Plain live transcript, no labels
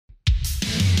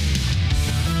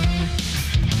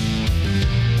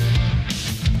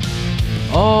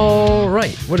All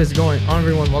right, what is going on,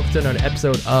 everyone? Welcome to another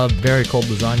episode of Very Cold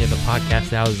Lasagna, the podcast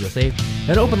that houses a safe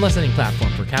and open listening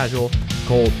platform for casual,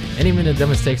 cold, and even the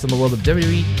dumbest takes on the world of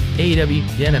WWE,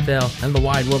 AEW, the NFL, and the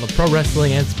wide world of pro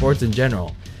wrestling and sports in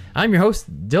general. I'm your host,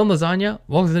 Dylan Lasagna.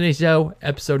 Welcome to today's show,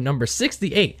 episode number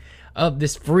 68 of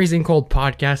this freezing cold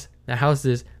podcast that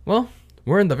houses, well,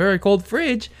 we're in the very cold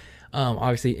fridge,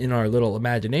 obviously in our little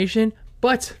imagination,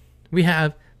 but we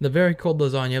have the very cold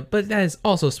lasagna, but that is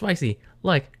also spicy,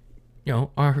 like, you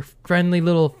know, our friendly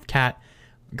little cat,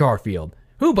 Garfield,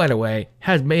 who, by the way,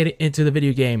 has made it into the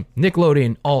video game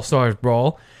Nickelodeon All-Stars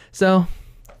Brawl. So,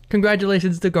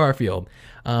 congratulations to Garfield.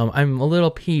 I'm a little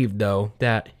peeved, though,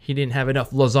 that he didn't have enough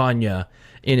lasagna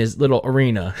in his little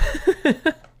arena.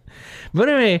 But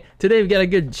anyway, today we got a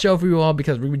good show for you all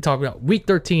because we're going to be talking about Week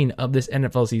 13 of this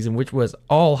NFL season, which was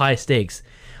all high stakes.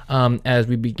 As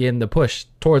we begin the push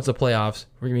towards the playoffs,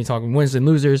 we're going to be talking winners and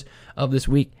losers of this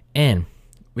week, and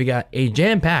we got a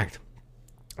jam-packed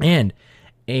and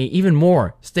a even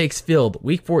more stakes-filled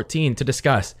Week 14 to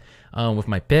discuss with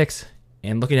my picks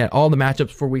and looking at all the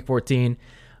matchups for Week 14.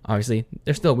 Obviously,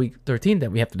 there's still Week 13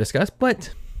 that we have to discuss,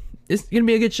 but it's going to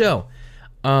be a good show.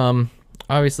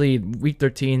 Obviously, Week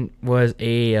 13 was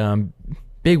a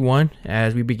big one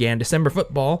as we began December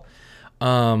football.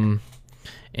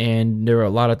 And there were a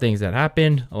lot of things that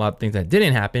happened, a lot of things that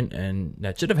didn't happen, and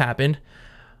that should have happened.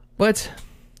 But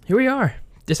here we are,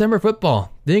 December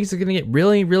football. Things are going to get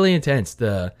really, really intense.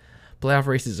 The playoff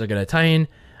races are going to tighten.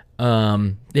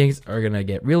 Things are going to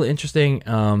get real interesting.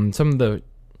 Some of the,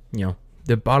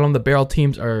 the bottom of the barrel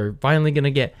teams are finally going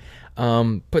to get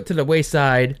put to the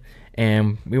wayside,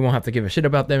 and we won't have to give a shit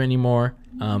about them anymore.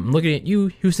 Looking at you,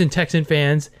 Houston Texan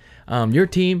fans, your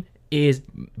team is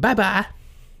bye-bye.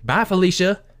 Bye,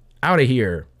 Felicia. Out of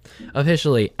here.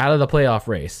 Officially out of the playoff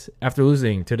race after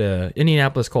losing to the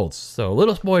Indianapolis Colts. So a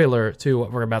little spoiler to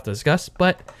what we're about to discuss.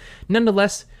 But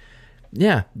nonetheless,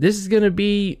 yeah, this is going to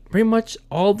be pretty much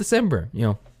all December.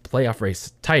 Playoff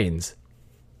race, Titans,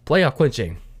 playoff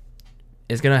clinching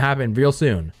is going to happen real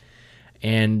soon.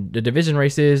 And the division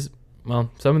races, well,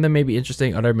 some of them may be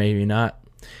interesting, other maybe not.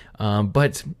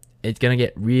 But it's going to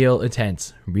get real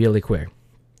intense really quick.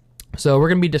 So we're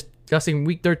going to be discussing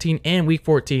Week 13 and Week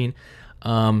 14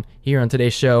 here on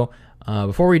today's show.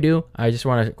 Before we do, I just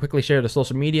want to quickly share the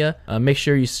social media. Make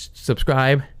sure you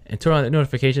subscribe and turn on the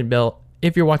notification bell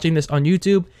if you're watching this on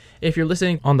YouTube. If you're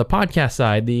listening on the podcast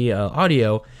side, the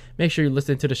audio, make sure you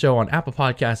listen to the show on Apple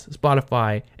Podcasts,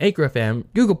 Spotify, Anchor FM,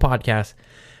 Google Podcasts,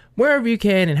 wherever you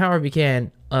can and however you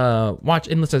can. Watch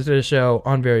and listen to the show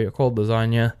on Very Cold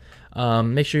Lasagna.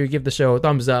 Make sure you give the show a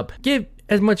thumbs up. Give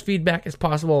as much feedback as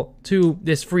possible to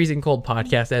this freezing cold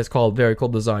podcast that is called Very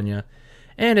Cold Lasagna.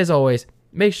 And as always,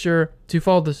 make sure to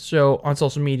follow the show on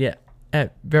social media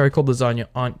at Very Cold Lasagna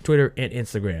on Twitter and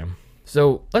Instagram.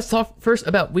 So let's talk first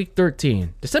about Week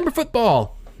 13. December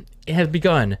football has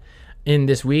begun in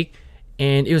this week,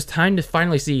 and it was time to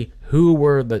finally see who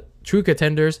were the true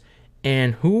contenders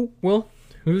and who's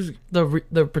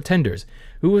the pretenders.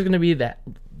 Who was going to be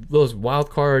those wild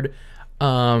card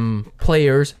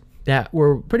players that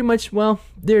were pretty much, well,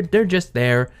 they're just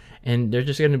there, and they're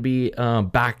just going to be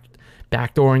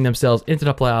backdooring themselves into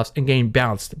the playoffs and getting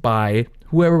bounced by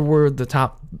whoever were the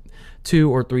top 2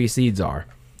 or 3 seeds are.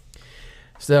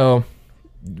 So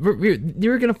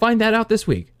you're going to find that out this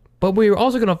week. But we're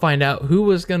also going to find out who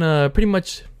was going to pretty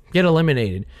much get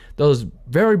eliminated. Those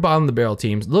very bottom of the barrel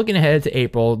teams looking ahead to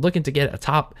April, looking to get a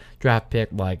top draft pick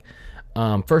like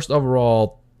first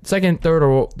overall, second, third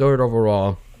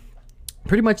overall.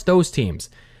 Pretty much those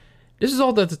teams. This is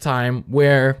all at the time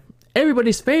where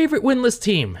everybody's favorite winless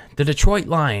team, the Detroit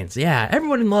Lions. Yeah,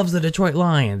 everyone loves the Detroit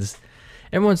Lions.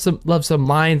 Everyone loves some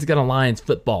Lions gonna Lions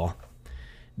football.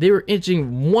 They were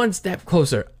inching one step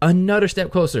closer, another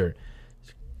step closer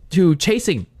to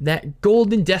chasing that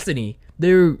golden destiny,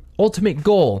 their ultimate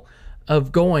goal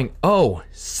of going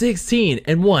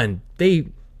 16-1.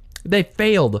 They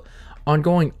failed on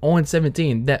going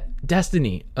 0-17, that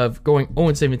destiny of going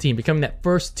 0-17, becoming that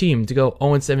first team to go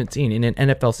 0-17 in an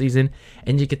NFL season,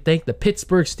 and you could thank the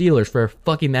Pittsburgh Steelers for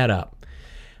fucking that up.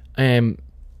 Even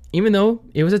though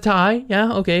it was a tie,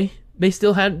 yeah, okay, they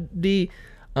still had the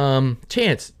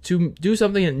chance to do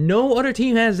something that no other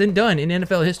team has done in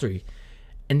NFL history,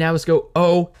 and that was go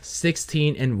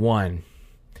 0-16-1.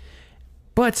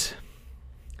 But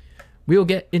we'll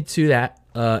get into that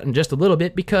in just a little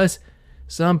bit, because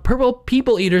some purple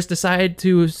people eaters decided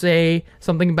to say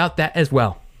something about that as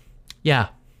well. Yeah,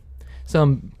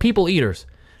 some people eaters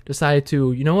decided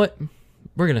to, you know what?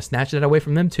 We're going to snatch that away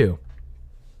from them too.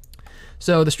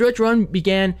 So the stretch run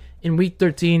began in Week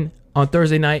 13 on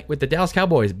Thursday night with the Dallas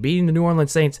Cowboys beating the New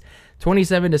Orleans Saints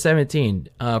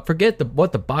 27-17. Forget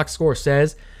what the box score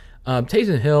says.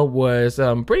 Taysom Hill was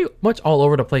pretty much all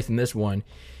over the place in this one.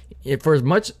 For as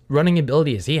much running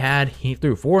ability as he had, he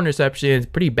threw 4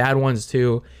 interceptions, pretty bad ones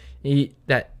too.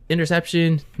 That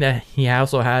interception that he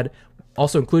also had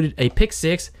also included a pick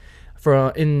 6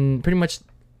 in pretty much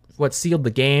what sealed the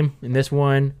game in this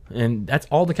one, and that's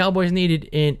all the Cowboys needed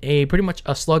in a pretty much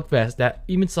a slugfest that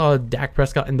even saw Dak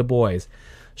Prescott and the boys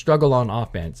struggle on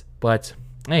offense. But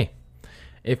hey,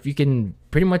 if you can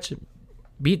pretty much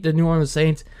beat the New Orleans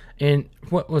Saints in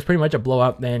what was pretty much a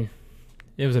blowout, then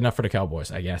it was enough for the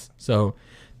Cowboys, I guess. So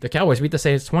the Cowboys beat the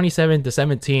Saints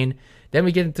 27-17. Then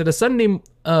we get into the Sunday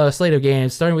slate of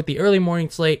games, starting with the early morning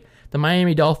slate. The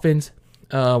Miami Dolphins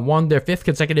won their 5th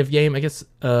consecutive game against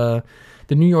the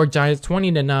New York Giants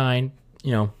 20-9.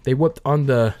 You know, they whooped on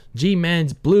the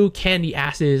G-Men's blue candy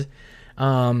asses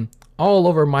all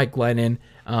over Mike Glennon.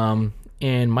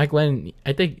 And Mike Glennon,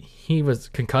 I think he was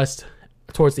concussed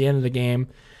towards the end of the game.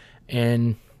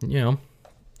 And, you know,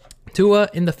 Tua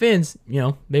and the Fins, you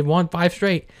know, they've won 5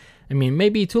 straight. I mean,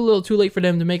 maybe too little too late for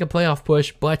them to make a playoff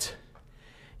push, but,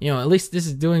 you know, at least this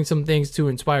is doing some things to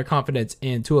inspire confidence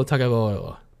in Tua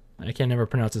Tagovailoa. I can never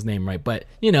pronounce his name right, but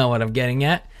you know what I'm getting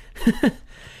at.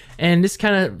 And this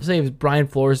kind of saves Brian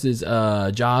Flores'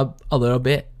 job a little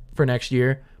bit for next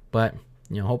year, but,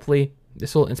 you know, hopefully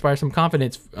this will inspire some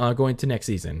confidence going to next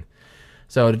season.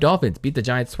 So the Dolphins beat the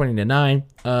Giants 20-9.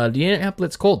 The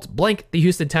Indianapolis Colts blanked the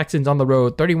Houston Texans on the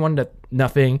road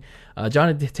 31-0.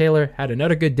 Jonathan Taylor had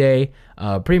another good day,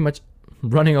 pretty much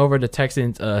running over the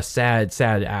Texans'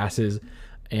 sad asses.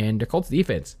 And the Colts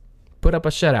defense put up a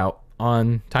shutout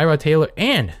on Tyrod Taylor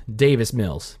and Davis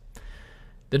Mills.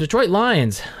 The Detroit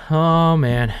Lions, oh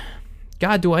man,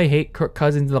 God, do I hate Kirk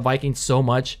Cousins and the Vikings so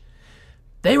much.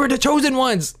 They were the chosen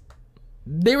ones.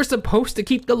 They were supposed to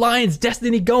keep the Lions'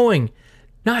 destiny going,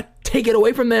 not take it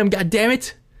away from them, god damn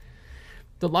it.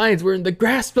 The Lions were in the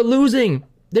grasp of losing.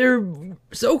 They're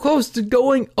so close to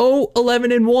going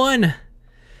 0-11-1.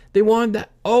 They wanted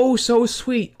that so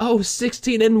sweet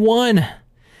 16-1.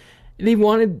 They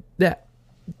wanted that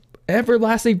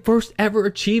everlasting first ever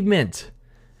achievement.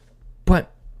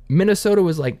 But Minnesota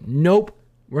was like, nope,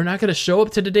 we're not going to show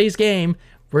up to today's game.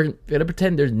 We're going to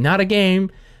pretend there's not a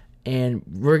game, and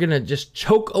we're going to just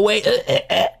choke away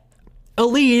a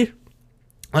lead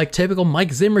like typical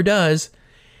Mike Zimmer does,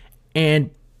 and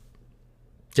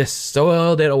just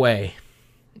soiled it away.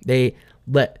 They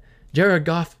let Jared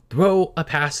Goff throw a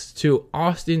pass to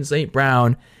Austin St.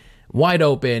 Brown wide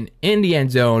open in the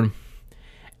end zone,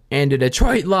 and the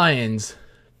Detroit Lions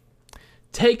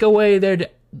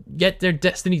get their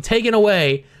destiny taken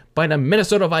away by the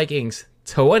Minnesota Vikings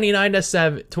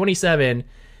 29-27,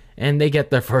 and they get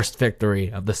their first victory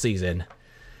of the season.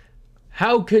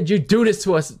 How could you do this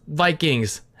to us,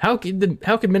 Vikings? How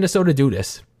could Minnesota do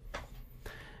this?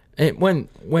 And when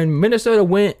Minnesota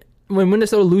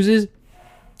loses,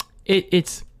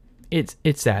 it's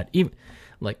sad. Even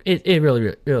like it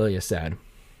really is sad.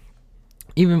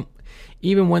 Even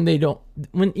when they don't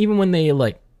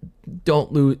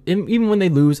lose, even when they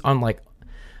lose on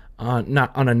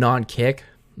not on a non-kick,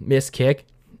 missed kick,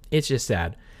 it's just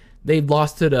sad. They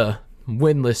lost to the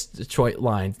winless Detroit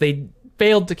Lions. They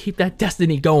failed to keep that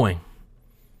destiny going.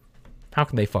 How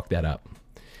can they fuck that up?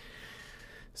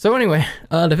 So anyway,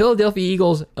 the Philadelphia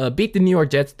Eagles beat the New York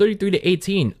Jets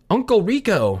 33-18. Uncle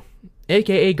Rico,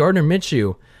 aka Gardner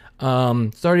Minshew,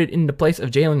 started in the place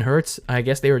of Jalen Hurts. I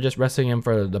guess they were just resting him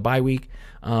for the bye week,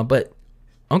 but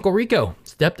Uncle Rico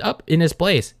stepped up in his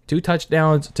place. 2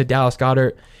 touchdowns to Dallas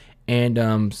Goedert,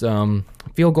 and some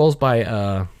field goals by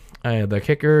the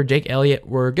kicker Jake Elliott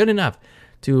were good enough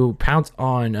to pounce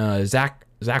on Zach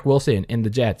Wilson in the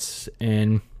Jets.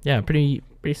 And yeah, pretty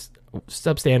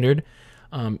substandard.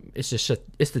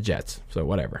 It's the Jets, so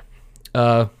whatever.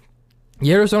 The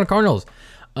Arizona Cardinals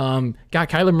got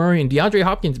Kyler Murray and DeAndre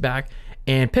Hopkins back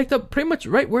and picked up pretty much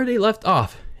right where they left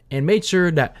off and made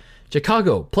sure that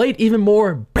Chicago played even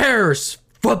more Bears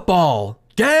football,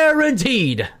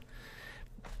 guaranteed.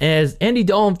 As Andy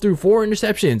Dalton threw 4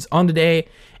 interceptions on the day,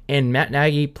 and Matt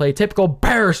Nagy played typical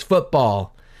Bears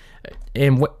football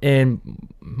and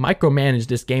micromanaged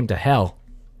this game to hell.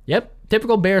 Yep,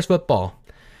 typical Bears football.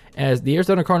 As the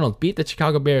Arizona Cardinals beat the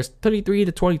Chicago Bears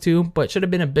 33-22, but should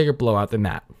have been a bigger blowout than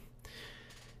that.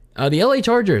 The LA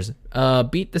Chargers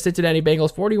beat the Cincinnati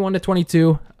Bengals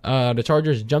 41-22. The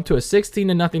Chargers jumped to a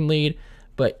 16-0 lead,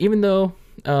 but even though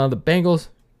the Bengals,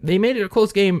 they made it a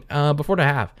close game before the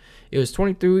half. It was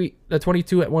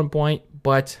 23-22 at one point,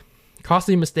 but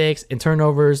costly mistakes and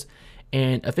turnovers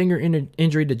and a finger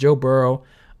injury to Joe Burrow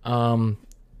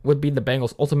would be the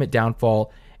Bengals' ultimate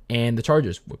downfall, and the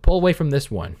Chargers would pull away from this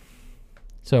one.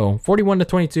 So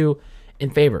 41-22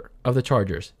 in favor of the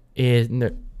Chargers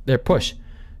in their push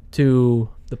to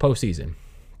the postseason.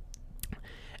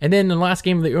 And then in the last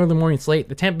game of the early morning slate,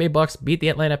 the Tampa Bay Bucks beat the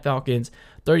Atlanta Falcons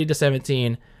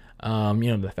 30-17.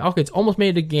 The Falcons almost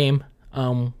made a game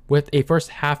with a first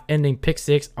half ending pick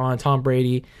six on Tom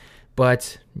Brady,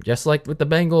 but just like with the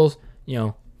Bengals,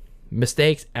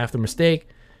 mistakes after mistake,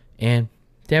 and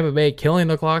Tampa Bay killing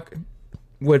the clock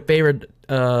would favor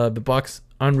the Bucks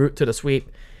en route to the sweep,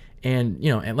 and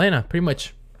Atlanta pretty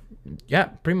much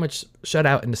shut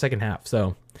out in the second half.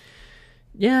 So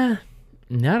yeah,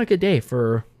 not a good day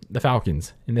for the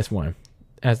Falcons in this one,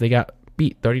 as they got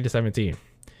beat 30-17.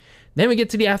 Then we get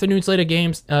to the afternoon slate of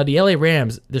games. The LA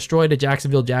Rams destroyed the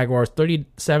Jacksonville Jaguars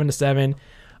 37-7.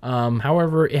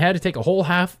 However, it had to take a whole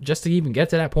half just to even get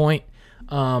to that point.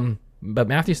 But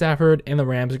Matthew Stafford and the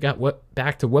Rams got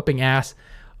back to whooping ass,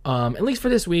 at least for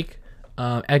this week,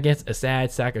 against a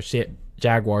sad sack of shit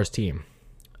Jaguars team.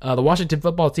 The Washington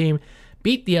football team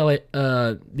beat the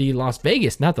Las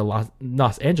Vegas, not the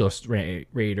Los Angeles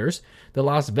Raiders, the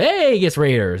Las Vegas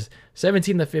Raiders,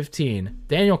 17-15.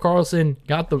 Daniel Carlson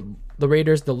got the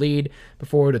Raiders the lead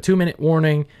before the 2-minute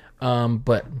warning,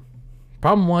 but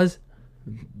problem was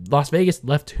Las Vegas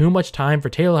left too much time for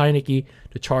Taylor Heinicke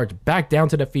to charge back down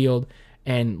to the field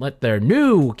and let their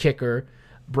new kicker,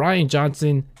 Brian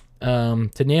Johnson,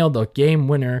 to nail the game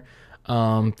winner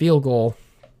field goal.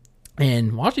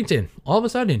 And Washington, all of a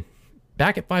sudden,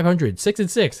 back at 500,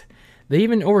 6-6. They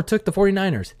even overtook the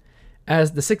 49ers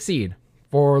as the 6th seed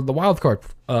for the wild card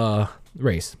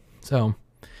race. So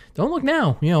don't look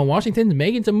now. Washington's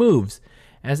making some moves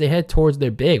as they head towards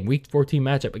their big Week 14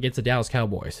 matchup against the Dallas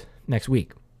Cowboys next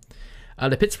week.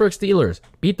 The Pittsburgh Steelers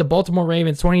beat the Baltimore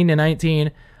Ravens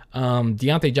 20-19.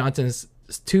 Deontay Johnson's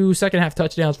 2 second-half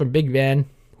touchdowns from Big Ben,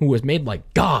 who was made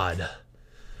like God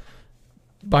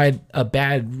by a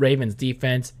bad Ravens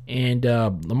defense, and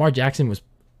Lamar Jackson was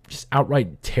just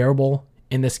outright terrible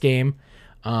in this game,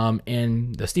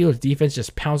 and the Steelers defense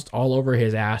just pounced all over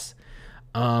his ass,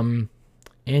 and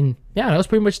yeah, that was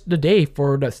pretty much the day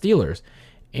for the Steelers.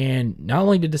 And not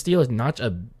only did the Steelers notch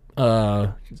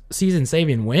a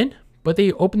season-saving win, but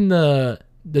they opened the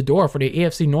door for the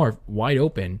AFC North wide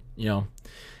open.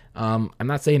 I'm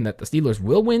not saying that the Steelers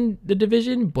will win the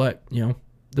division, but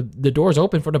the door's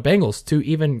open for the Bengals to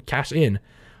even cash in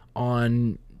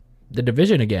on the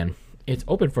division again. It's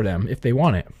open for them if they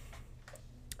want it.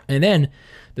 And then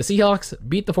the Seahawks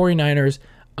beat the 49ers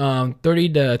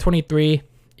 30-23.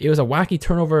 It was a wacky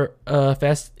turnover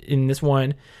fest in this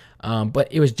one, but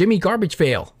it was Jimmy Garbage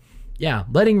fail. Yeah,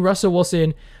 letting Russell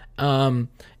Wilson and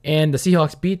the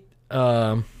Seahawks beat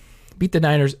the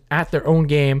Niners at their own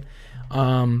game,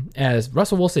 as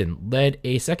Russell Wilson led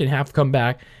a second half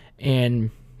comeback, and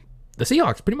the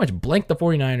Seahawks pretty much blanked the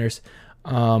 49ers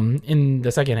in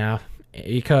the second half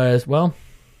because, well,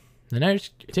 the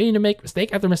Niners continued to make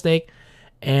mistake after mistake,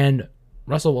 and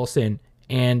Russell Wilson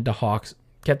and the Hawks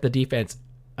kept the defense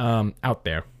out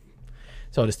there.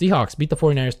 So the Seahawks beat the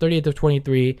 49ers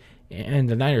 38-23, and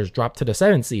the Niners dropped to the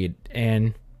 7th seed,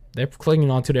 and they're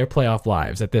clinging on to their playoff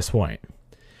lives at this point.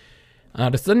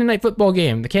 The Sunday night football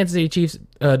game, the Kansas City Chiefs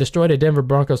destroyed the Denver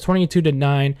Broncos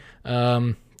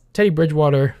 22-9. Teddy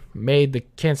Bridgewater made the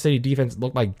Kansas City defense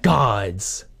look like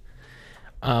gods.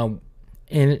 And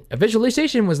a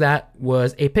visualization was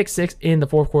a pick six in the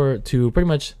fourth quarter to pretty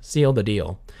much seal the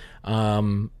deal.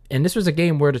 And this was a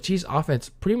game where the Chiefs offense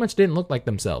pretty much didn't look like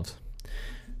themselves.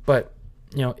 But,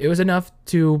 it was enough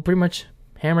to pretty much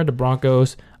hammer the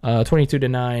Broncos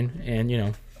 22-9.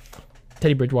 And,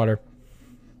 Teddy Bridgewater,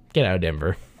 get out of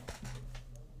Denver.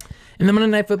 In the Monday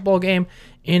Night Football game,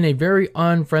 in a very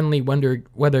unfriendly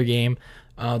weather game,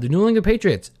 the New England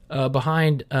Patriots,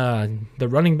 behind the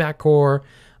running back core,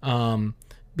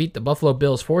 beat the Buffalo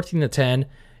Bills 14-10.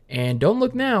 And don't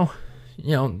look now,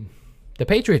 the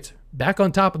Patriots back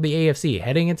on top of the AFC,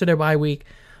 heading into their bye week.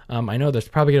 I know there's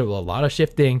probably going to be a lot of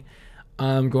shifting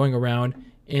going around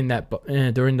in that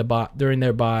during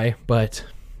their bye, but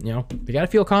they got to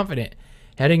feel confident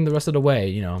heading the rest of the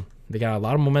way. They got a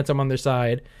lot of momentum on their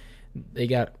side. They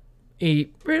got a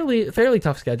fairly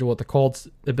tough schedule with the Colts,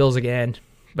 the Bills again,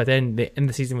 but then they end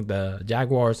the season with the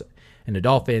Jaguars and the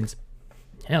Dolphins.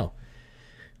 Hell,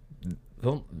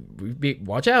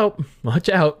 watch out.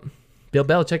 Bill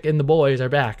Belichick and the boys are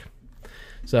back.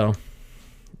 So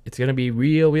it's going to be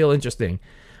real interesting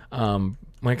when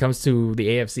it comes to the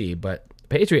AFC. But the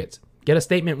Patriots get a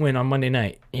statement win on Monday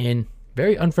night in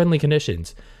very unfriendly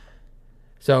conditions.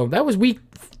 So that was week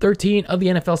 13 of the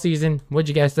NFL season. What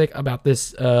did you guys think about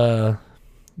this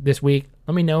week? Let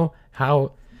Let me know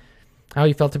how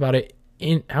you felt about it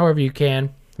in however you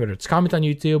can, whether it's comment on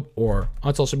YouTube or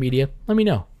on social media. Let me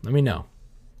know.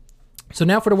 So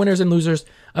now for the winners and losers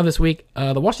of this week,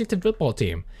 the Washington football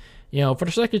team. For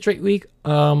the second straight week,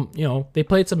 they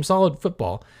played some solid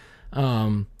football.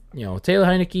 Taylor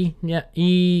Heinicke, yeah,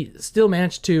 he still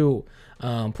managed to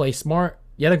play smart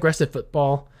yet aggressive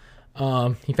football.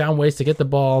 He found ways to get the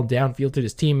ball downfield to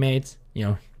his teammates.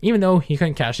 Even though he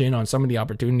couldn't cash in on some of the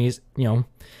opportunities,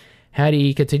 had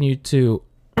he continued to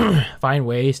find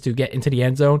ways to get into the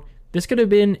end zone, this could have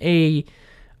been a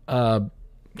kind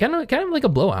of like a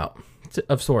blowout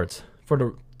of sorts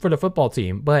for the football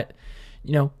team. But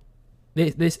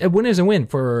this a win is a win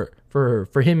for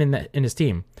him in his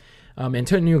team.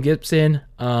 Antonio Gibson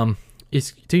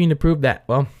is continuing to prove that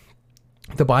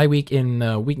the bye week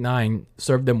in week 9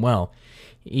 served them well.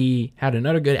 He had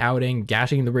another good outing,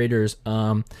 gashing the Raiders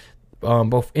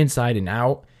both inside and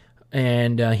out,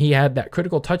 and he had that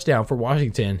critical touchdown for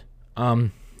Washington.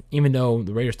 Even though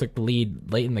the Raiders took the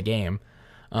lead late in the game,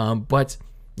 but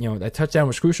that touchdown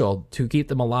was crucial to keep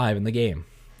them alive in the game.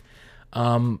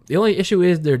 The only issue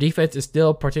is their defense is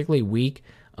still particularly weak,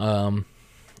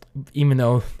 even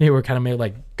though they were kind of made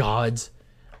like gods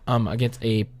against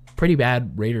a pretty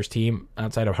bad Raiders team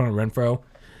outside of Hunter Renfrow.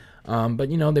 But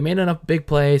they made enough big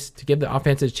plays to give the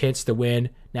offense a chance to win.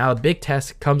 Now the big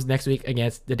test comes next week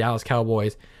against the Dallas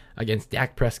Cowboys, against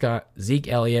Dak Prescott, Zeke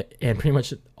Elliott, and pretty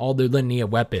much all their litany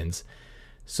of weapons.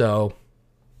 So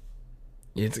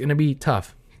it's going to be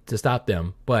tough to stop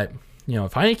them. But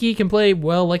if Heinicke can play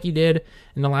well like he did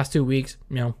in the last 2 weeks,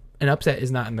 an upset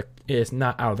is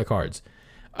not out of the cards.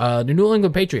 The New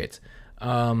England Patriots, they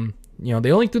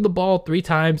only threw the ball 3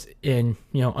 times, and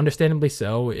understandably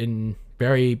so, in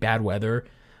very bad weather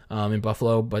in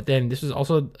Buffalo. But then this was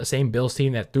also the same Bills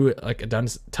team that threw it like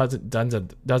dozens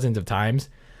of times.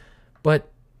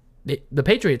 But the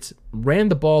Patriots ran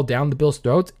the ball down the Bills'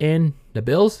 throats, and the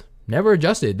Bills never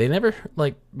adjusted. They never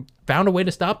found a way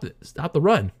to stop the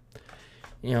run.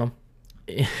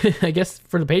 I guess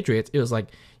for the Patriots, it was like,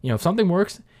 if something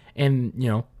works and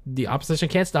the opposition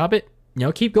can't stop it,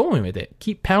 keep going with it.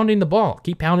 Keep pounding the ball.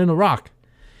 Keep pounding the rock.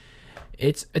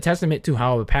 It's a testament to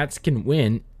how the Pats can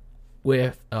win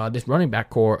with this running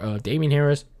back core of Damian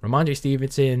Harris, Ramondre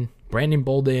Stevenson, Brandon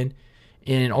Bolden,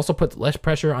 and also puts less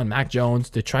pressure on Mac Jones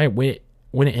to try and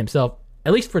win it himself,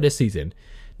 at least for this season.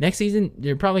 Next season,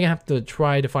 you're probably going to have to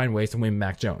try to find ways to win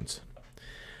Mac Jones.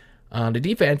 The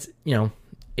defense,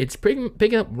 it's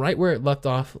picking up right where it left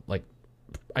off, like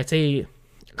I'd say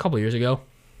a couple years ago.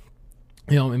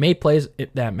 It made plays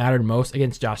that mattered most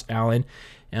against Josh Allen.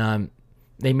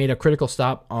 They made a critical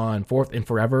stop on 4th and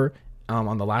forever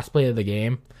on the last play of the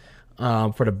game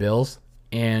for the Bills.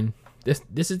 And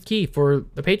this is key for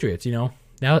the Patriots.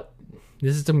 Now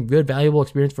this is some good, valuable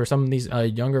experience for some of these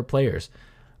younger players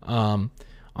on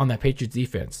that Patriots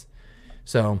defense.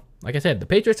 So, like I said, the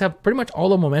Patriots have pretty much all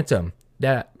the momentum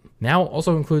that now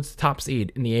also includes the top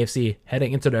seed in the AFC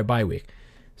heading into their bye week.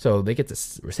 So they get to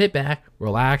sit back,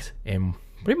 relax, and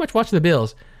pretty much watch the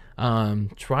Bills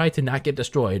try to not get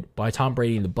destroyed by Tom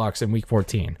Brady and the Bucs in Week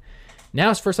 14. Now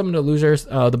as for some of the losers,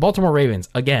 the Baltimore Ravens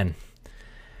again.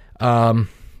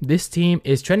 This team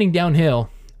is trending downhill.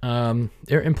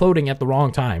 They're imploding at the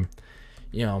wrong time.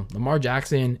 Lamar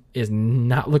Jackson is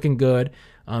not looking good.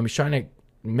 He's trying to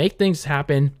make things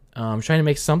happen. Trying to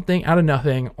make something out of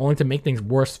nothing, only to make things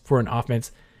worse for an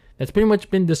offense that's pretty much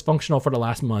been dysfunctional for the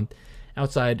last month,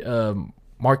 outside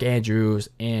Mark Andrews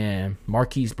and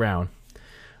Marquise Brown.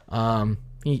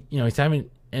 He's having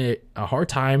a hard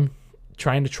time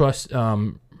trying to trust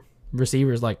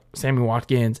receivers like Sammy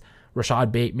Watkins,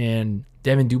 Rashad Bateman,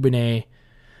 Devin Duvernay,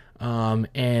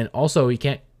 and also he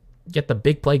can't get the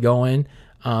big play going.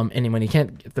 And when he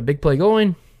can't get the big play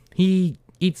going, he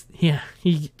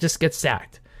just gets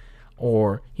sacked,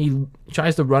 or he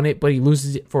tries to run it but he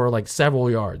loses it for like several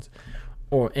yards,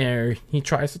 or he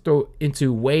tries to throw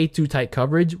into way too tight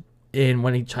coverage, and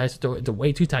when he tries to throw into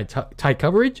way too tight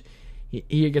coverage, he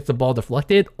either gets the ball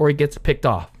deflected or he gets picked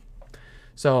off.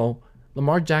 So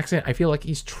Lamar Jackson, I feel like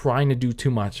he's trying to do too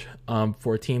much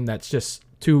for a team that's just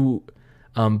too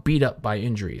beat up by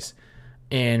injuries.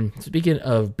 And speaking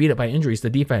of beat up by injuries, the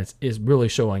defense is really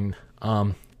showing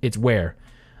its wear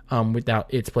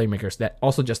without its playmakers that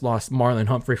also just lost Marlon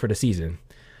Humphrey for the season.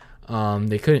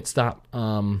 They couldn't stop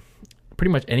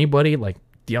pretty much anybody, like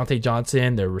Deontay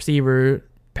Johnson, their receiver,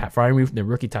 Pat Freiermuth, their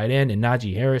rookie tight end, and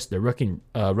Najee Harris, their rookie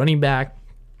running back.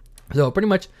 So pretty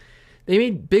much they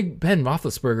made Big Ben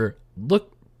Roethlisberger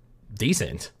look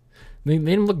decent. They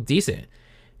made him look decent.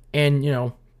 And,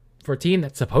 for a team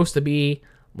that's supposed to be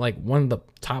like one of the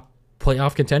top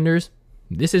playoff contenders,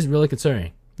 this is really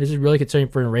concerning. This is really concerning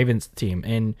for the Ravens team.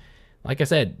 And like I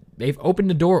said, they've opened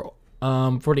the door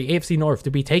for the AFC North to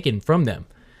be taken from them.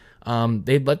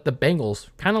 They've let the Bengals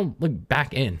kind of look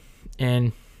back in.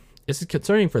 And this is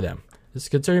concerning for them. This is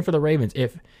concerning for the Ravens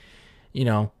if,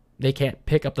 they can't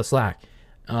pick up the slack.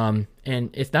 And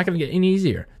it's not going to get any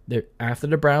easier. After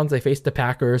the Browns, they face the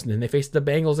Packers, and then they face the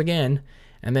Bengals again,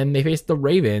 and then they face the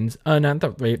Ravens, not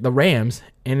the Rams,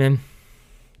 and then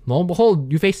lo and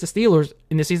behold, you face the Steelers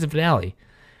in the season finale.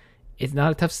 It's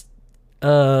not a tough.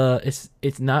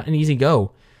 It's not an easy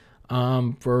go,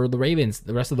 for the Ravens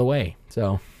the rest of the way.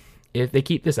 So, if they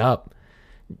keep this up,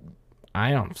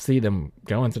 I don't see them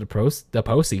going to the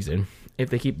postseason if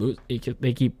they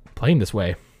keep playing this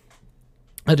way.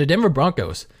 The Denver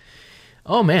Broncos.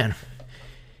 Oh man,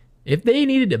 if they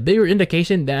needed a bigger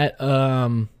indication that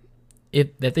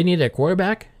that they needed a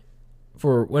quarterback,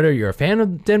 for whether you're a fan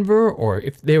of Denver or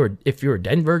if you're a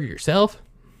Denver yourself,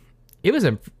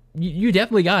 you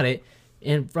definitely got it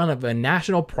in front of a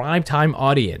national primetime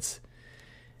audience.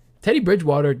 Teddy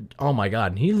Bridgewater, oh my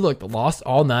God, he looked lost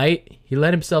all night. He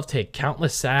let himself take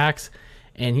countless sacks,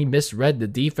 and he misread the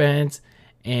defense,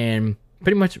 and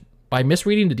pretty much by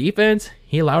misreading the defense,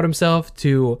 he allowed himself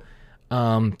to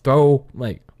throw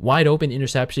like wide open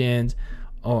interceptions,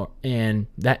 and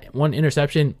that one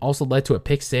interception also led to a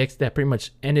pick six that pretty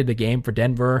much ended the game for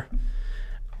Denver.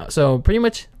 So pretty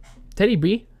much, Teddy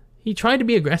B, he tried to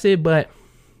be aggressive, but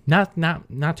not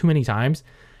too many times.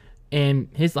 And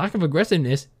his lack of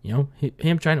aggressiveness,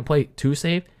 him trying to play too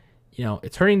safe,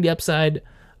 it's hurting the upside.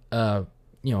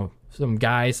 Some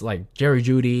guys like Jerry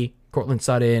Jeudy, Cortland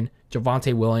Sutton,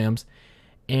 Javonte Williams,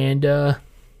 and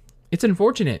it's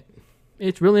unfortunate.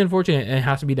 It's really unfortunate, and it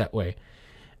has to be that way.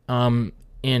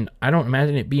 And I don't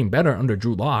imagine it being better under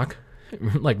Drew Lock.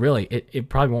 Like, really, it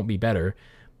probably won't be better.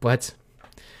 But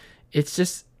it's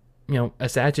just, a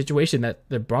sad situation that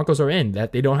the Broncos are in,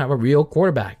 that they don't have a real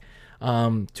quarterback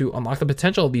to unlock the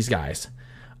potential of these guys.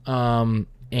 And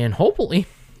hopefully,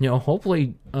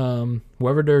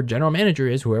 whoever their general manager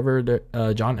is, whoever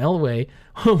John Elway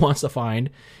wants to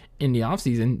find in the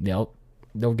offseason,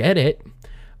 they'll get it.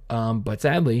 But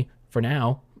sadly, for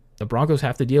now, the Broncos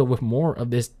have to deal with more of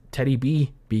this Teddy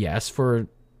B BS for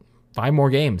 5 more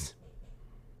games.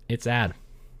 It's sad.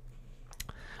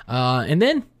 And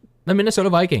then the Minnesota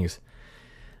Vikings.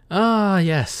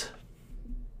 Yes.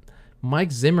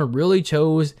 Mike Zimmer really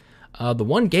chose the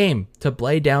one game to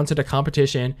play down to the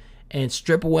competition and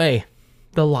strip away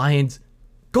the Lions'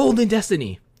 golden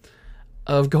destiny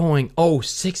of going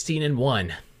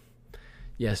 16-1.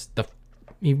 Yes,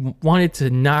 he wanted to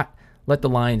not let the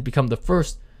Lions become the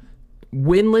first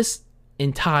winless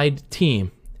and tied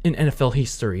team in NFL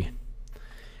history.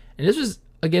 And this was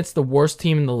against the worst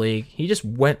team in the league. He just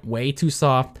went way too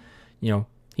soft.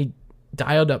 He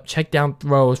dialed up check down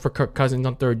throws for Kirk Cousins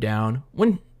on third down.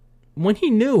 When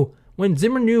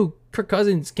Zimmer knew Kirk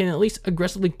Cousins can at least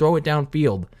aggressively throw it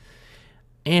downfield.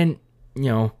 And,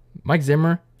 Mike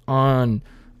Zimmer on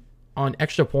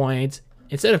extra points,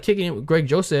 instead of kicking it with Greg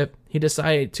Joseph, he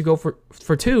decided to go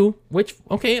for 2, which,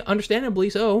 okay, understandably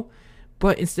so.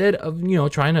 But instead of,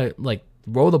 trying to,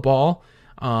 throw the ball,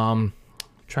 trying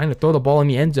to throw the ball in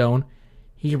the end zone,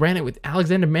 he ran it with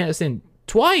Alexander Madison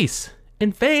twice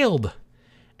and failed.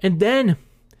 And then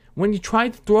when you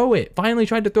finally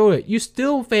tried to throw it, you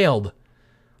still failed.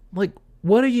 Like,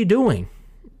 what are you doing?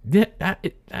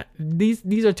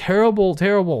 These are terrible,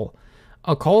 terrible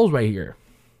calls right here.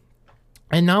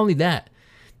 And not only that,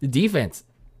 the defense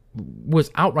was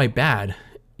outright bad.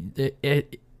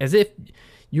 As if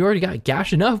you already got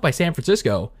gashed enough by San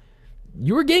Francisco,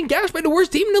 you were getting gashed by the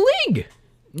worst team in the league.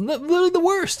 Literally the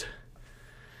worst.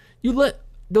 You let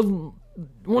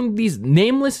one of these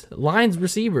nameless Lions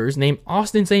receivers named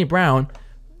Austin St. Brown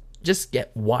just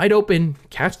get wide open,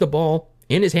 catch the ball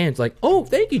in his hands like, oh,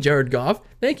 thank you, Jared Goff.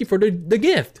 Thank you for the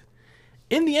gift.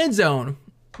 In the end zone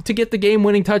to get the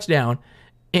game-winning touchdown.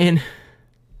 And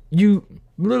you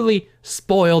literally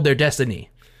spoil their destiny.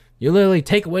 You literally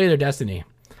take away their destiny.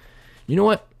 You know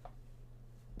what?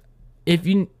 If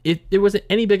there wasn't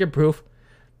any bigger proof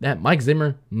that Mike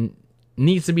Zimmer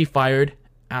needs to be fired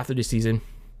after the season,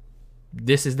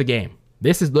 this is the game.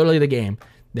 This is literally the game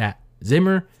that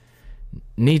Zimmer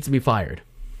needs to be fired.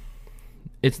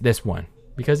 It's this one.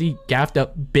 Because he gaffed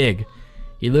up big.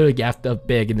 He literally gaffed up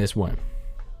big in this one.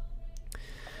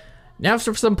 Now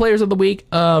for some players of the week.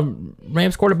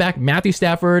 Rams quarterback Matthew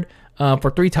Stafford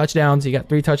for 3 touchdowns. He got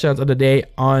 3 touchdowns of the day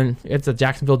it's the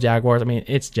Jacksonville Jaguars. I mean,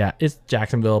 it's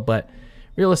Jacksonville, but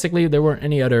realistically, there weren't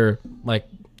any other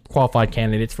qualified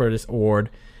candidates for this award.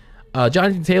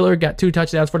 Jonathan Taylor got 2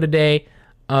 touchdowns for the day.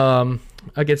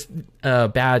 against a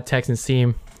bad Texans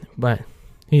team, but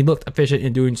he looked efficient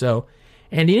in doing so.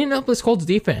 And he didn't help this Colts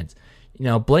defense.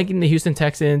 Blanking the Houston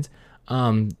Texans,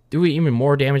 doing even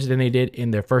more damage than they did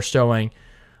in their first showing.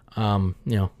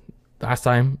 Last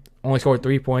time only scored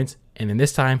 3 points, and then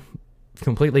this time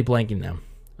completely blanking them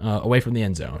away from the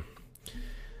end zone.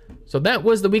 So that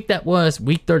was the week that was,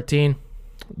 week 13.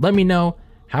 Let me know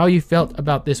how you felt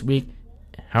about this week,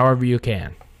 however you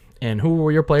can. And who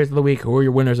were your players of the week? Who were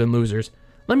your winners and losers?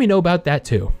 Let me know about that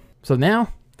too. So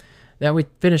now that we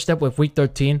finished up with week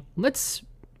 13, let's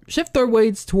shift our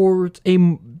weights towards a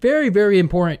very, very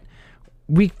important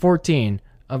week 14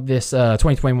 of this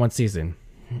 2021 season.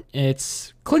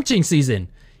 It's clinching season,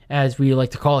 as we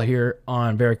like to call it here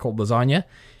on Very Cold Lasagna.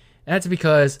 And that's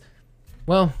because,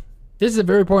 well, this is a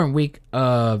very important week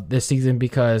of this season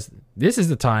because this is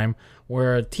the time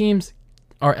where teams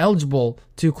are eligible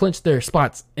to clinch their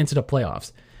spots into the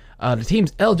playoffs. The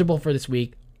teams eligible for this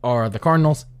week are the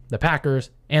Cardinals, the Packers,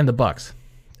 and the Bucks.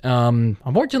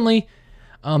 Unfortunately,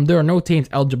 there are no teams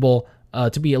eligible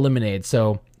to be eliminated.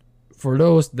 So for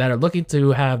those that are looking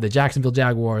to have the Jacksonville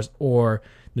Jaguars or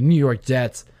the New York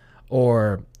Jets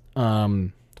or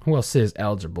who else is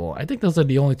eligible? I think those are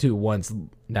the only two ones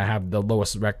that have the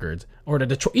lowest records. Or the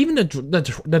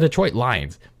Detroit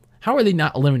Lions. How are they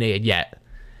not eliminated yet?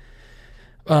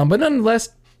 But nonetheless,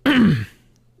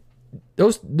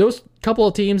 those couple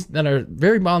of teams that are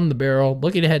very bottom of the barrel,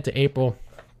 looking ahead to April,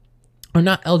 are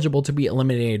not eligible to be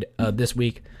eliminated this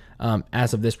week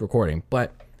as of this recording.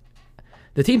 But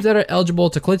the teams that are eligible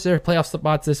to clinch their playoff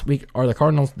spots this week are the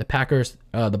Cardinals, the Packers,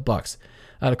 the Bucks.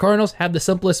 The Cardinals have the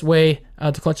simplest way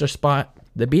to clinch their spot.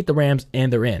 They beat the Rams,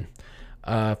 and they're in.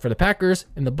 For the Packers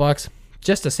and the Bucks,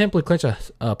 just to simply clinch a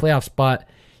playoff spot,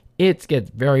 it gets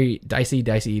very dicey.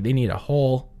 They need a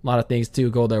whole lot of things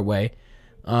to go their way.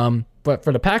 But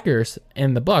for the Packers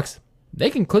and the Bucks, they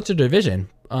can clinch their division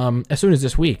as soon as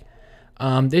this week.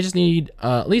 They just need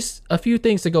at least a few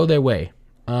things to go their way.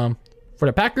 For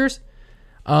the Packers,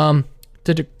 to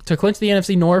clinch the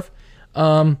NFC North,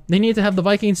 they need to have the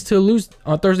Vikings to lose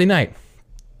on Thursday night.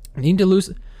 They need to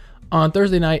lose on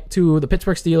Thursday night to the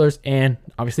Pittsburgh Steelers, and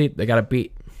obviously they got to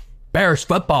beat Bears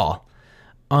football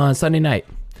on Sunday night.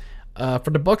 For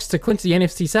the Bucks to clinch the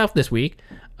NFC South this week,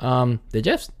 the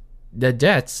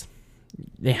Jets,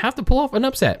 they have to pull off an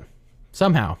upset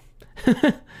somehow.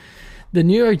 The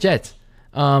New York Jets,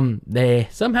 they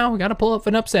somehow got to pull off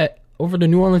an upset over the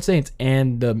New Orleans Saints,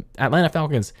 and the Atlanta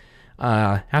Falcons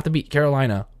have to beat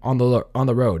Carolina on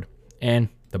the road, and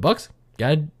the Bucks got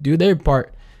to do their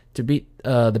part to beat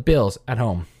the Bills at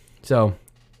home. So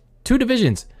 2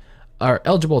 divisions are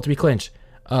eligible to be clinched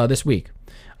this week.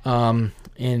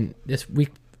 In this week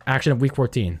action of week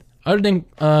 14. Other than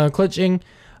clinching,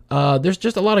 there's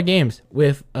just a lot of games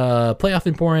with playoff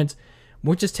importance,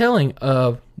 which is telling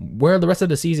of where the rest of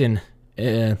the season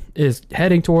is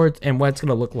heading towards and what it's going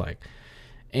to look like.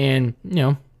 And,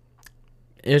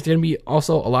 there's going to be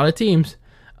also a lot of teams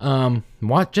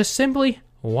just simply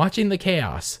watching the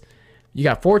chaos. You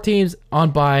got 4 teams on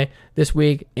bye this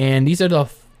week, and these are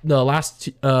the last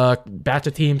batch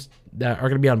of teams that are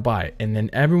going to be on bye. And then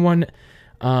everyone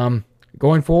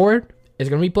going forward is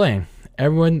going to be playing.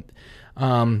 Everyone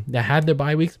that had their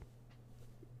bye weeks,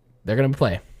 they're going to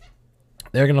play.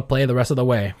 They're going to play the rest of the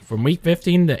way from week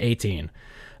 15 to 18.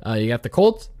 You got the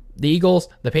Colts, the Eagles,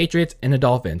 the Patriots, and the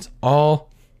Dolphins. All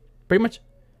pretty much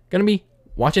going to be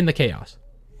watching the chaos.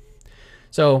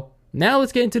 So now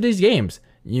let's get into these games.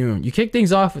 You kick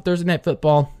things off with Thursday Night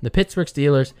Football. The Pittsburgh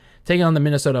Steelers taking on the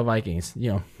Minnesota Vikings.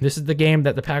 This is the game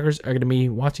that the Packers are going to be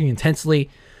watching intensely.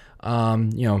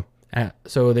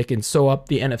 So they can sew up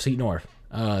the NFC North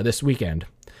this weekend.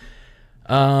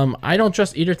 I don't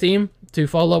trust either team to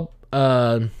follow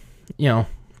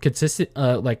consistent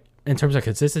like in terms of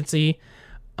consistency.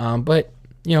 But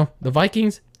the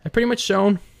Vikings have pretty much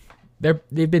shown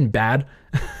they've been bad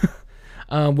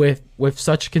with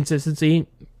such consistency.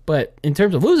 But in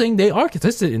terms of losing, they are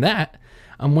consistent in that.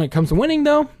 When it comes to winning,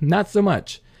 though, not so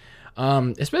much.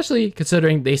 Especially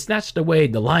considering they snatched away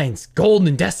the Lions'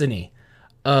 golden destiny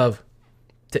of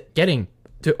getting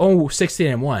to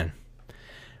 16-1.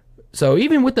 So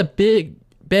even with the big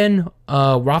Ben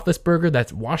Roethlisberger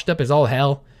that's washed up as all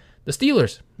hell, the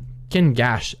Steelers can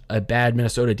gash a bad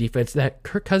Minnesota defense that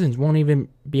Kirk Cousins won't even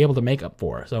be able to make up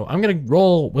for. So I'm going to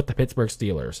roll with the Pittsburgh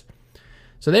Steelers.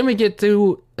 So then we get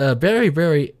to a very,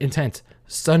 very intense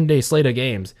Sunday slate of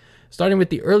games, starting with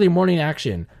the early morning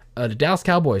action. The Dallas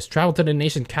Cowboys travel to the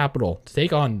nation's capital to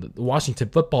take on the Washington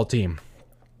football team.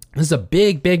 This is a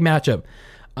big, big matchup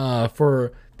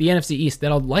for the NFC East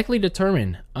that'll likely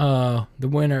determine the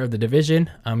winner of the division.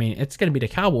 I mean, it's going to be the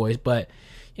Cowboys, but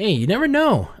hey, you never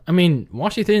know. I mean,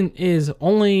 Washington is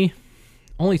only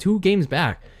 2 games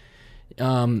back.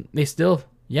 They still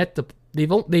yet to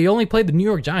they only played the New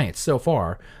York Giants so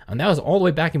far, and that was all the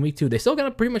way back in week 2. They still got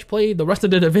to pretty much play the rest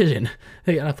of the division.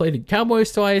 They got to play the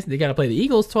Cowboys twice, they got to play the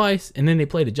Eagles twice, and then they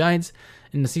play the Giants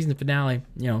in the season finale.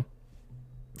 You know,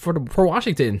 for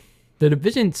Washington, the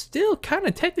division still kind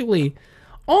of technically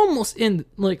almost a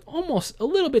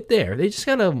little bit there. They just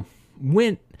gotta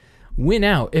win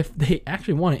out if they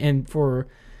actually want it, and for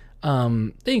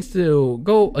things to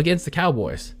go against the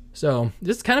Cowboys. So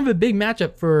this is kind of a big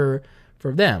matchup for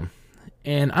them.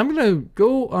 And I'm going to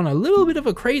go on a little bit of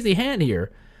a crazy hand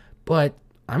here, but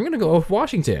I'm going to go with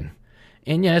Washington.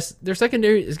 And yes, their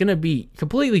secondary is going to be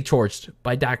completely torched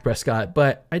by Dak Prescott,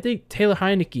 but I think Taylor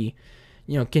Heinicke,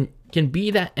 can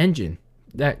be that engine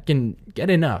that can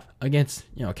get enough against,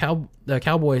 the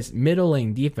Cowboys'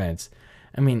 middling defense.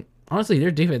 I mean, honestly, their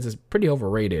defense is pretty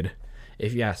overrated,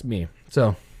 if you ask me.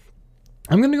 So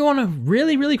I'm going to go on a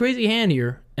really, really crazy hand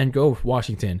here and go with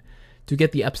Washington to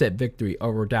get the upset victory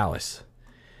over Dallas.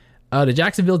 The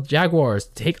Jacksonville Jaguars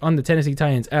take on the Tennessee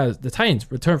Titans as the Titans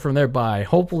return from their bye,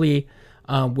 hopefully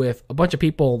with a bunch of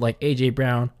people like A.J.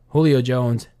 Brown, Julio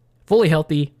Jones, fully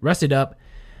healthy, rested up,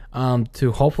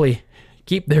 to hopefully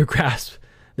keep their grasp,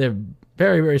 their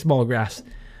very, very small grasp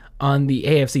on the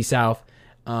AFC South.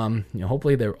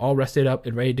 Hopefully they're all rested up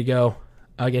and ready to go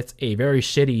against a very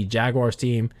shitty Jaguars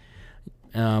team.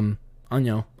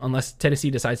 Unless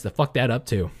Tennessee decides to fuck that up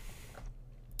too.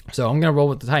 So I'm going to roll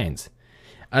with the Titans.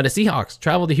 The Seahawks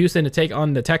travel to Houston to take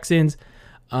on the Texans.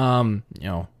 Russell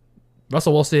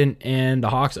Wilson and the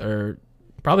Hawks are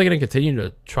probably going to continue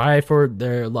to try for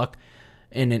their luck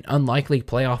in an unlikely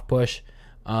playoff push.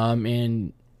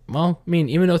 Even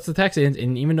though it's the Texans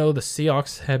and even though the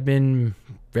Seahawks have been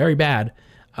very bad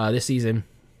this season,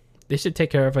 they should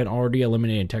take care of an already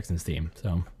eliminated Texans team.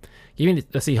 So give me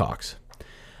the Seahawks.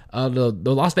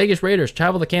 The Las Vegas Raiders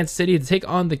travel to Kansas City to take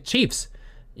on the Chiefs.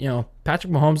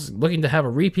 Patrick Mahomes looking to have a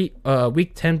repeat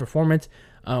Week 10 performance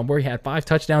where he had 5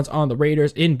 touchdowns on the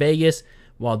Raiders in Vegas,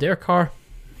 while Derek Carr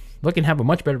looking to have a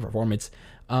much better performance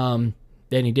than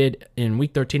he did in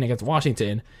Week 13 against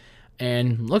Washington,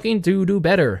 and looking to do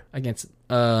better against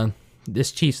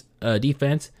this Chiefs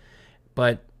defense.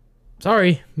 But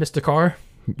sorry, Mr. Carr,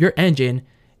 your engine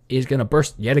is going to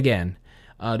burst yet again.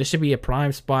 This should be a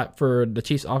prime spot for the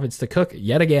Chiefs offense to cook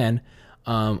yet again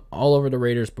all over the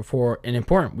Raiders before an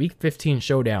important Week 15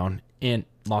 showdown in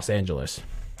Los Angeles.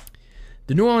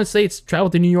 The New Orleans Saints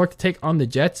travel to New York to take on the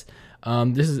Jets.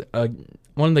 This is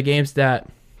one of the games that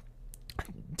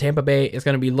Tampa Bay is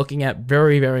going to be looking at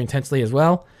very, very intensely as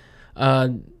well.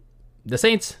 The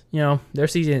Saints, their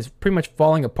season is pretty much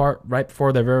falling apart right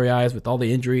before their very eyes with all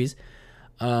the injuries.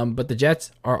 But the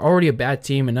Jets are already a bad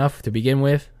team enough to begin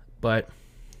with. But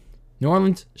New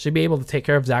Orleans should be able to take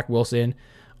care of Zach Wilson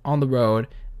on the road,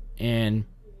 and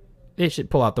they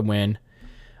should pull out the win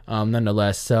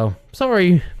nonetheless. So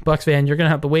sorry, Bucs fan, you're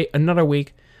gonna have to wait another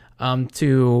week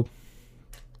to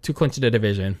clinch the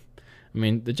division. I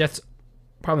mean, the Jets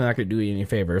probably not gonna do you any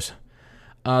favors.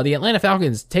 The Atlanta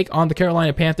Falcons take on the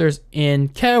Carolina Panthers in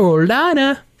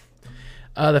Carolina.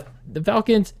 The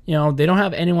Falcons, they don't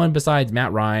have anyone besides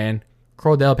Matt Ryan,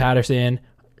 Cordell Patterson,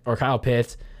 or Kyle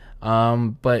Pitts.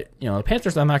 But the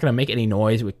Panthers are not going to make any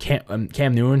noise with Cam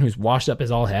Newton, who's washed up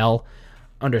as all hell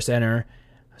under center.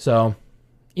 So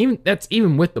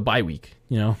even with the bye week,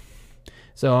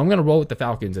 So I'm going to roll with the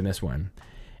Falcons in this one.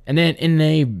 And then in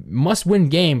a must-win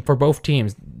game for both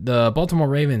teams, the Baltimore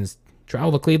Ravens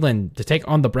travel to Cleveland to take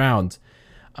on the Browns.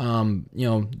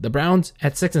 The Browns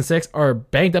at 6-6 are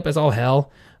banged up as all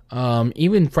hell.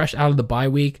 Even fresh out of the bye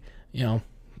week,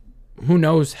 who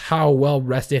knows how well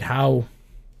rested, how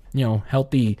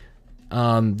healthy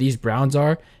these Browns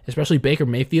are, especially Baker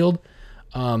Mayfield.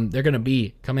 They're going to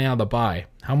be coming out of the bye.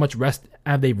 How much rest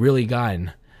have they really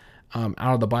gotten out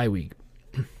of the bye week?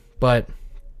 But,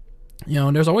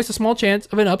 there's always a small chance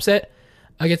of an upset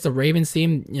against the Ravens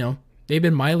team. They've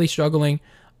been mildly struggling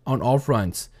on all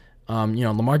fronts.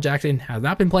 Lamar Jackson has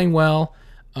not been playing well.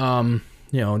 The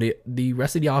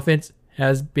rest of the offense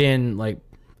has been,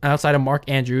 outside of Mark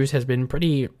Andrews, has been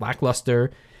pretty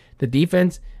lackluster. The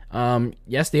defense,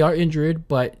 yes, they are injured,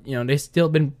 but they've still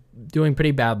been doing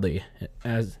pretty badly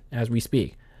as we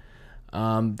speak.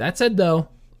 That said, though,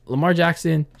 Lamar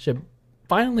Jackson should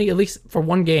finally, at least for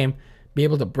one game, be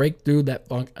able to break through that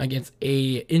funk against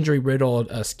a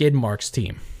injury-riddled skid marks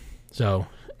team. So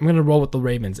I'm going to roll with the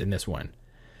Ravens in this one.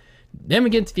 Then we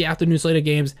get to the afternoon slate of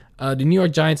games. The New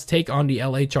York Giants take on the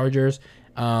LA Chargers.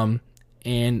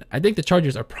 And I think the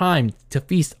Chargers are primed to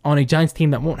feast on a Giants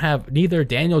team that won't have neither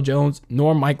Daniel Jones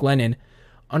nor Mike Glennon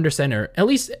under center, at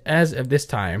least as of this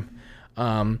time.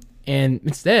 And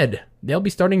instead, they'll be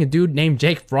starting a dude named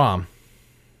Jake Fromm.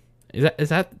 Is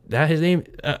that his name?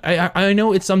 I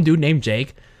know it's some dude named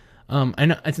Jake. I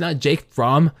know it's not Jake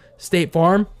from State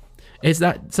Farm. It's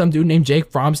not some dude named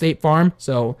Jake from State Farm.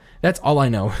 So that's all I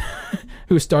know.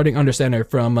 Who's starting under center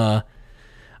from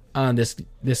on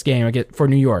this game for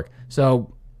New York.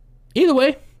 So either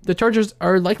way, the Chargers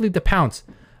are likely to pounce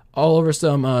all over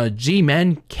some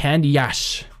G-Men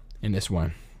Candy-Yash in this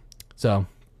one. So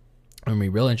it'll be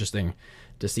real interesting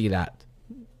to see that.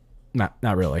 Not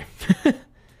really.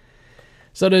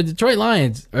 So the Detroit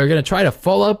Lions are going to try to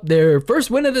follow up their first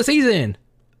win of the season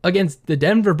against the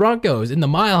Denver Broncos in the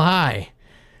Mile High.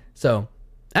 So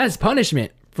as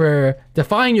punishment for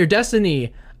defying your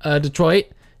destiny, Detroit,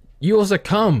 you will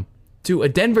succumb to a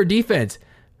Denver defense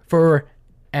for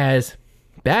as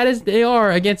bad as they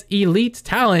are against elite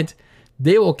talent,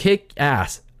 they will kick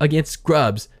ass against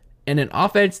scrubs and an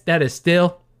offense that is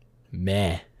still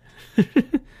meh.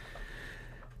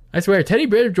 I swear, Teddy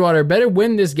Bridgewater better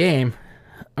win this game.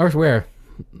 I swear,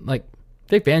 like,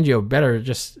 Vic Fangio better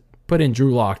just put in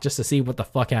Drew Lock just to see what the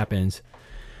fuck happens.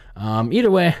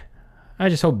 Either way, I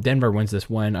just hope Denver wins this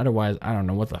one. Otherwise, I don't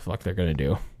know what the fuck they're gonna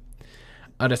do.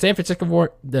 The San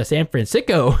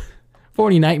Francisco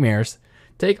 40 Nightmares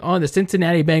take on the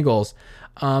Cincinnati Bengals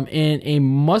in a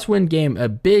must-win game, a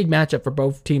big matchup for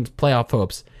both teams' playoff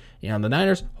hopes. You know, the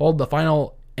Niners hold the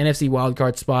final NFC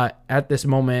wildcard spot at this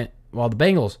moment, while the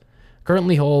Bengals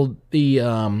currently hold the,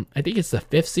 I think it's the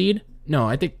 5th seed. No,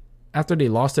 I think after they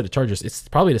lost to the Chargers, it's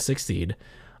probably the 6th seed.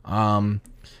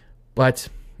 But,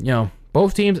 you know,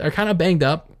 both teams are kind of banged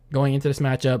up going into this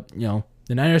matchup. You know,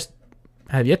 the Niners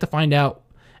have yet to find out,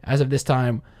 as of this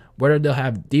time, whether they'll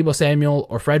have Deebo Samuel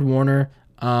or Fred Warner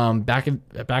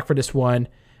back for this one.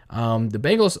 The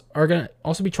Bengals are going to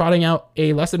also be trotting out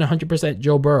a less than 100%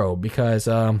 Joe Burrow because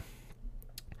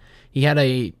he had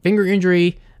a finger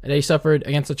injury that he suffered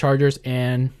against the Chargers,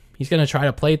 and he's going to try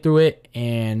to play through it,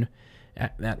 and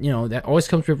that always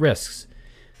comes with risks.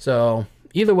 So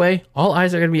either way, all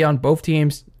eyes are going to be on both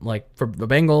teams. Like for the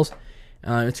Bengals,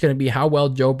 it's going to be how well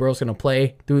Joe Burrow's going to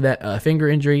play through that finger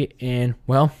injury, and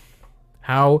well,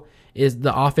 how is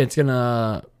the offense going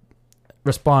to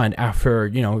respond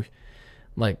after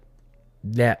like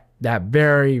that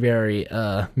very, very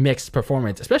mixed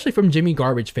performance, especially from Jimmy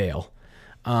Garbage fail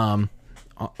on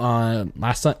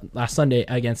last Sunday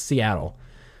against Seattle.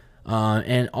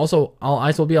 And also, all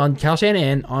eyes will be on Kyle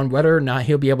Shanahan on whether or not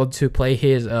he'll be able to play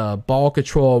his ball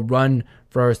control, run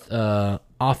first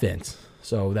offense.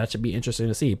 So that should be interesting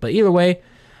to see. But either way,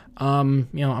 I'm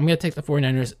going to take the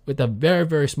 49ers with a very,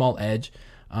 very small edge,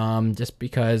 just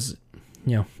because,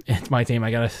 it's my team.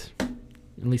 I got to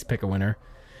at least pick a winner.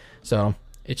 So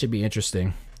it should be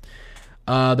interesting.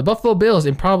 The Buffalo Bills,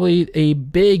 in probably a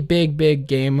big, big, big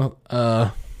game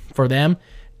for them,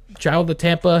 travel to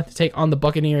Tampa to take on the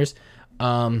Buccaneers.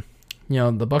 The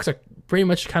Bucs are pretty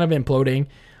much kind of imploding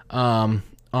on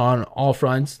all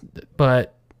fronts,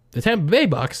 but the Tampa Bay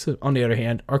Bucs, on the other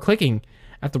hand, are clicking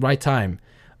at the right time.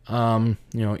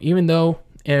 Even though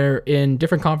they're in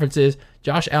different conferences,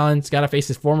 Josh Allen's got to face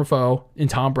his former foe in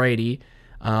Tom Brady,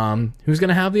 who's going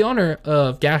to have the honor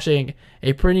of gashing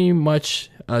a pretty much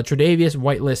Tre'Davious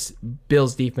Whitelist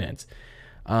Bills defense.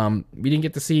 We didn't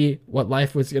get to see what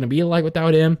life was going to be like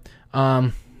without him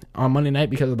on Monday night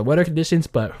because of the weather conditions,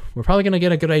 but we're probably going to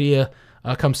get a good idea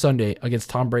come Sunday against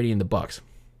Tom Brady and the Bucs.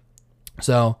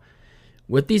 So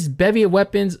with these bevy of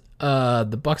weapons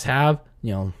the Bucs have,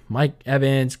 Mike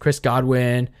Evans, Chris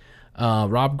Godwin,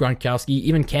 Rob Gronkowski,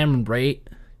 even Cameron Brate.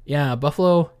 Yeah,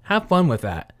 Buffalo, have fun with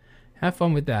that. Have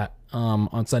fun with that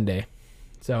on Sunday.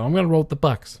 So I'm going to roll with the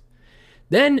Bucs.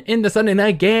 Then in the Sunday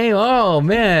night game, oh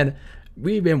man,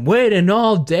 we've been waiting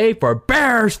all day for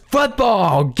Bears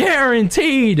football,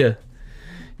 guaranteed.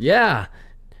 Yeah,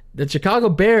 the Chicago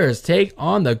Bears take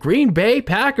on the Green Bay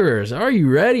Packers. Are you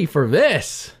ready for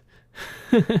this?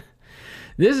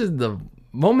 This is the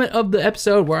moment of the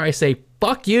episode where I say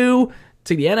fuck you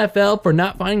to the NFL for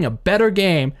not finding a better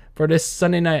game for this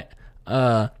Sunday night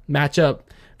matchup,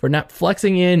 for not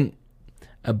flexing in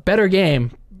a better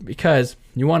game because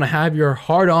you want to have your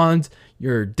hard-ons,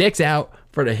 your dicks out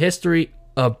for the history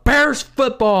of Bears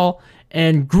football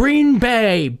and Green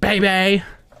Bay, baby.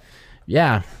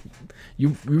 Yeah,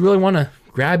 you really want to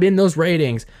grab in those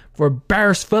ratings for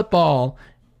Bears football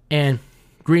and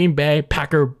Green Bay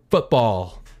Packer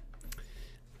football.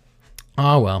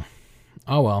 Oh well.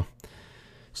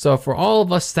 So for all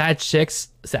of us sad sacks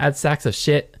of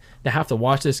shit that have to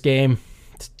watch this game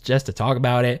just to talk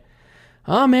about it.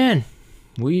 Oh man,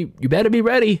 you better be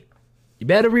ready. You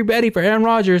better be ready for Aaron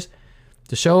Rodgers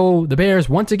to show the Bears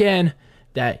once again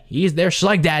that he's their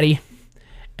Schleg Daddy.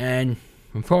 And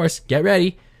of course, get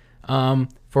ready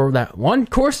for that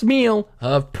one-course meal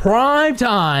of prime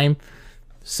time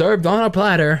served on a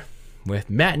platter with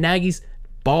Matt Nagy's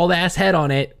bald-ass head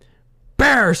on it.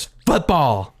 Bears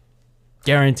football.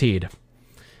 Guaranteed.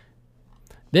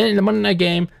 Then in the Monday night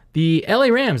game, the LA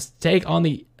Rams take on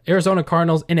the Arizona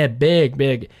Cardinals in a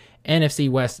big NFC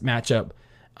West matchup.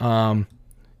 And,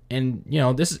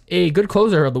 this is a good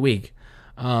closer of the week.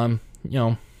 If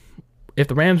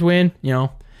the Rams win,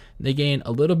 they gain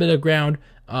a little bit of ground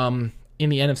in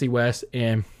the NFC West.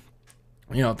 And,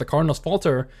 if the Cardinals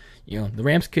falter, the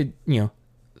Rams could,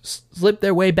 slip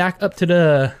their way back up to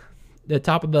the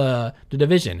top of the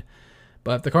division.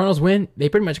 But if the Cardinals win, they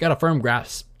pretty much got a firm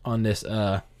grasp on this,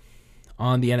 on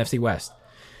the NFC West.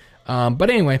 But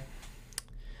anyway,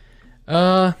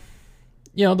 the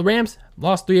Rams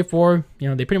lost 3 of 4.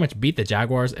 They pretty much beat the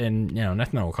Jaguars, and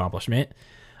that's no accomplishment.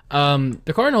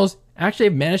 The Cardinals actually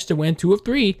have managed to win 2 of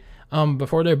 3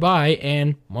 before their bye,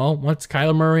 and once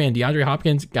Kyler Murray and DeAndre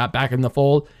Hopkins got back in the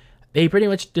fold, they pretty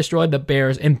much destroyed the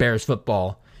Bears in Bears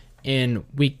football in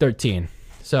Week 13.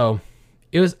 So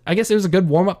I guess it was a good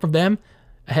warm up for them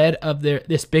ahead of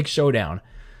this big showdown.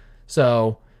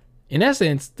 So in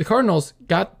essence, the Cardinals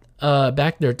got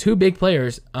back their 2 big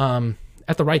players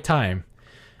at the right time.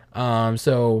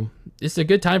 So it's a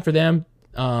good time for them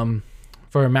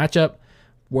for a matchup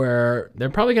where they're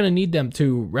probably going to need them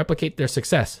to replicate their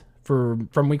success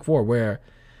from Week 4, where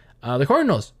the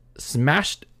Cardinals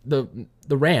smashed the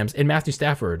Rams and Matthew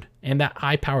Stafford and that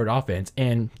high-powered offense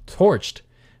and torched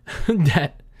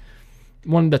that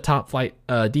one of the top flight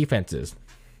defenses.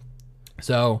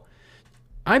 So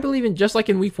I believe in, just like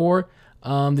in Week 4,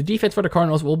 the defense for the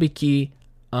Cardinals will be key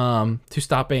to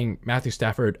stopping Matthew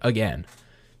Stafford again.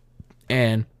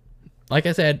 And like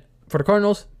I said, for the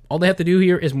Cardinals, all they have to do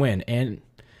here is win. And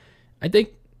I think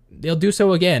they'll do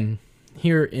so again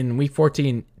here in Week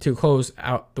 14 to close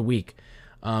out the week.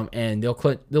 And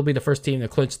they'll be the first team to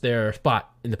clinch their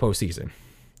spot in the postseason.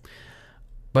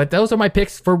 But those are my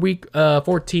picks for Week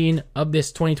 14 of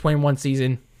this 2021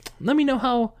 season. Let me know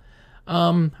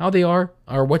how they are,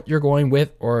 or what you're going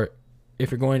with, or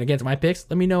if you're going against my picks,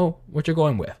 let me know what you're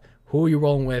going with. Who are you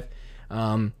rolling with?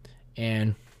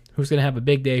 And who's going to have a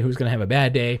big day, who's going to have a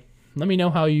bad day. Let me know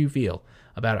how you feel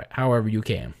about it, however you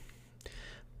can.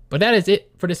 But that is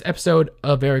it for this episode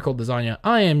of Very Cold Lasagna.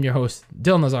 I am your host,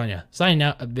 Dylan Lasagna, signing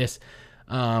out of this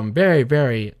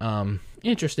very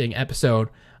interesting episode.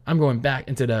 I'm going back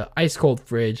into the ice cold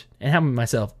fridge and having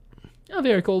myself a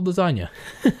very cold lasagna.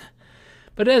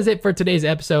 But that is it for today's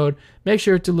episode. Make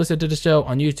sure to listen to the show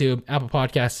on YouTube, Apple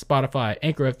Podcasts, Spotify,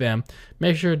 Anchor FM.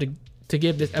 Make sure to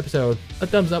give this episode a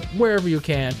thumbs up wherever you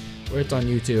can, whether it's on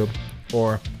YouTube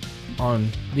or on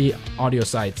the audio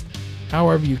sites,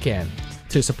 however you can,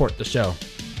 to support the show.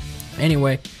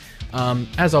 Anyway,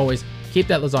 as always, keep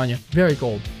that lasagna very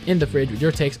cold in the fridge with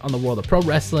your takes on the world of pro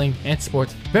wrestling and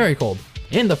sports. Very cold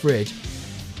in the fridge.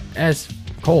 As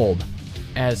cold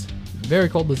as very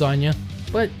cold lasagna,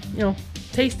 but,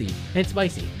 tasty and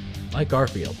spicy, like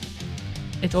Garfield.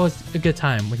 It's always a good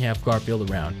time when you have Garfield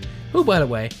around, who, by the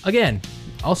way, again,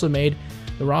 also made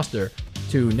the roster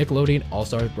to Nickelodeon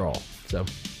All-Stars Brawl. So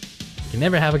you can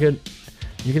never have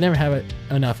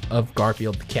enough of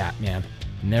Garfield the cat, man.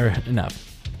 Never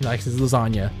enough. He likes his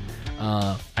lasagna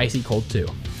icy cold too.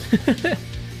 All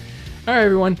right,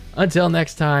 everyone. Until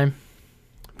next time,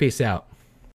 peace out.